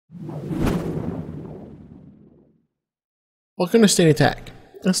Welcome to State of Tech.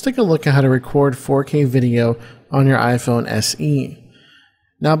 Let's take a look at how to record 4K video on your iPhone SE.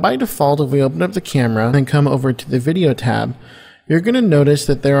 Now by default, if we open up the camera and come over to the video tab, you're going to notice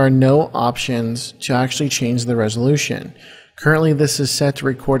that there are no options to actually change the resolution. Currently this is set to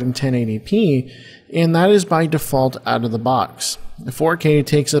record in 1080p, and that is by default out of the box. The 4K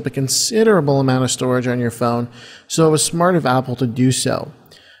takes up a considerable amount of storage on your phone, so it was smart of Apple to do so.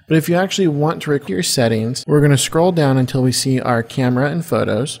 But if you actually want to record your settings, we're going to scroll down until we see our camera and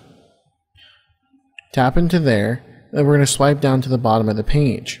photos, tap into there, then we're going to swipe down to the bottom of the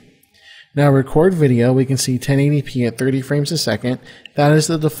page. Now record video, we can see 1080p at 30 frames a second. That is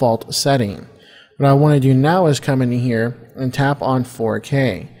the default setting. What I want to do now is come in here and tap on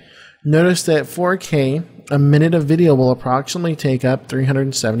 4K. Notice that 4K, a minute of video will approximately take up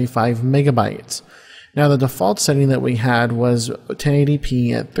 375 megabytes. Now the default setting that we had was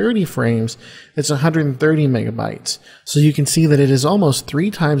 1080p at 30 frames. It's 130 megabytes. So you can see that it is almost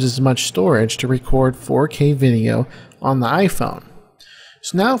 3 times as much storage to record 4K video on the iPhone.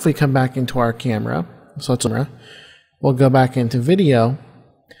 So now if we come back into our camera, we'll go back into video.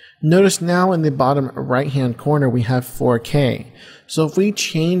 Notice now in the bottom right hand corner we have 4K. So if we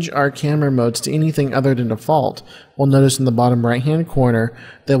change our camera modes to anything other than default, we'll notice in the bottom right hand corner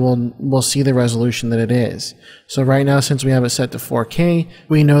that we'll see the resolution that it is. So right now, since we have it set to 4K,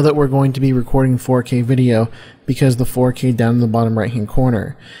 we know that we're going to be recording 4K video because the 4K down in the bottom right hand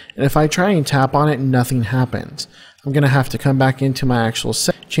corner. And if I try and tap on it, nothing happens. I'm going to have to come back into my actual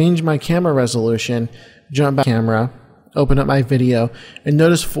set, change my camera resolution, jump back to camera, open up my video, and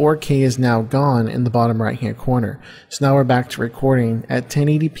notice 4K is now gone in the bottom right hand corner. So now we're back to recording at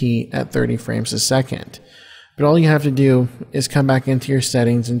 1080p at 30 frames a second. But all you have to do is come back into your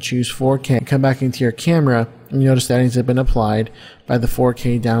settings and choose 4K. Come back into your camera and you notice settings have been applied by the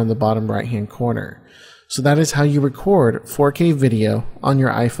 4K down in the bottom right hand corner. So that is how you record 4K video on your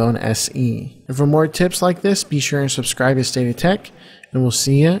iPhone SE. And for more tips like this, be sure and subscribe to State of Tech, and we'll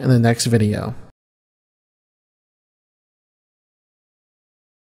see you in the next video.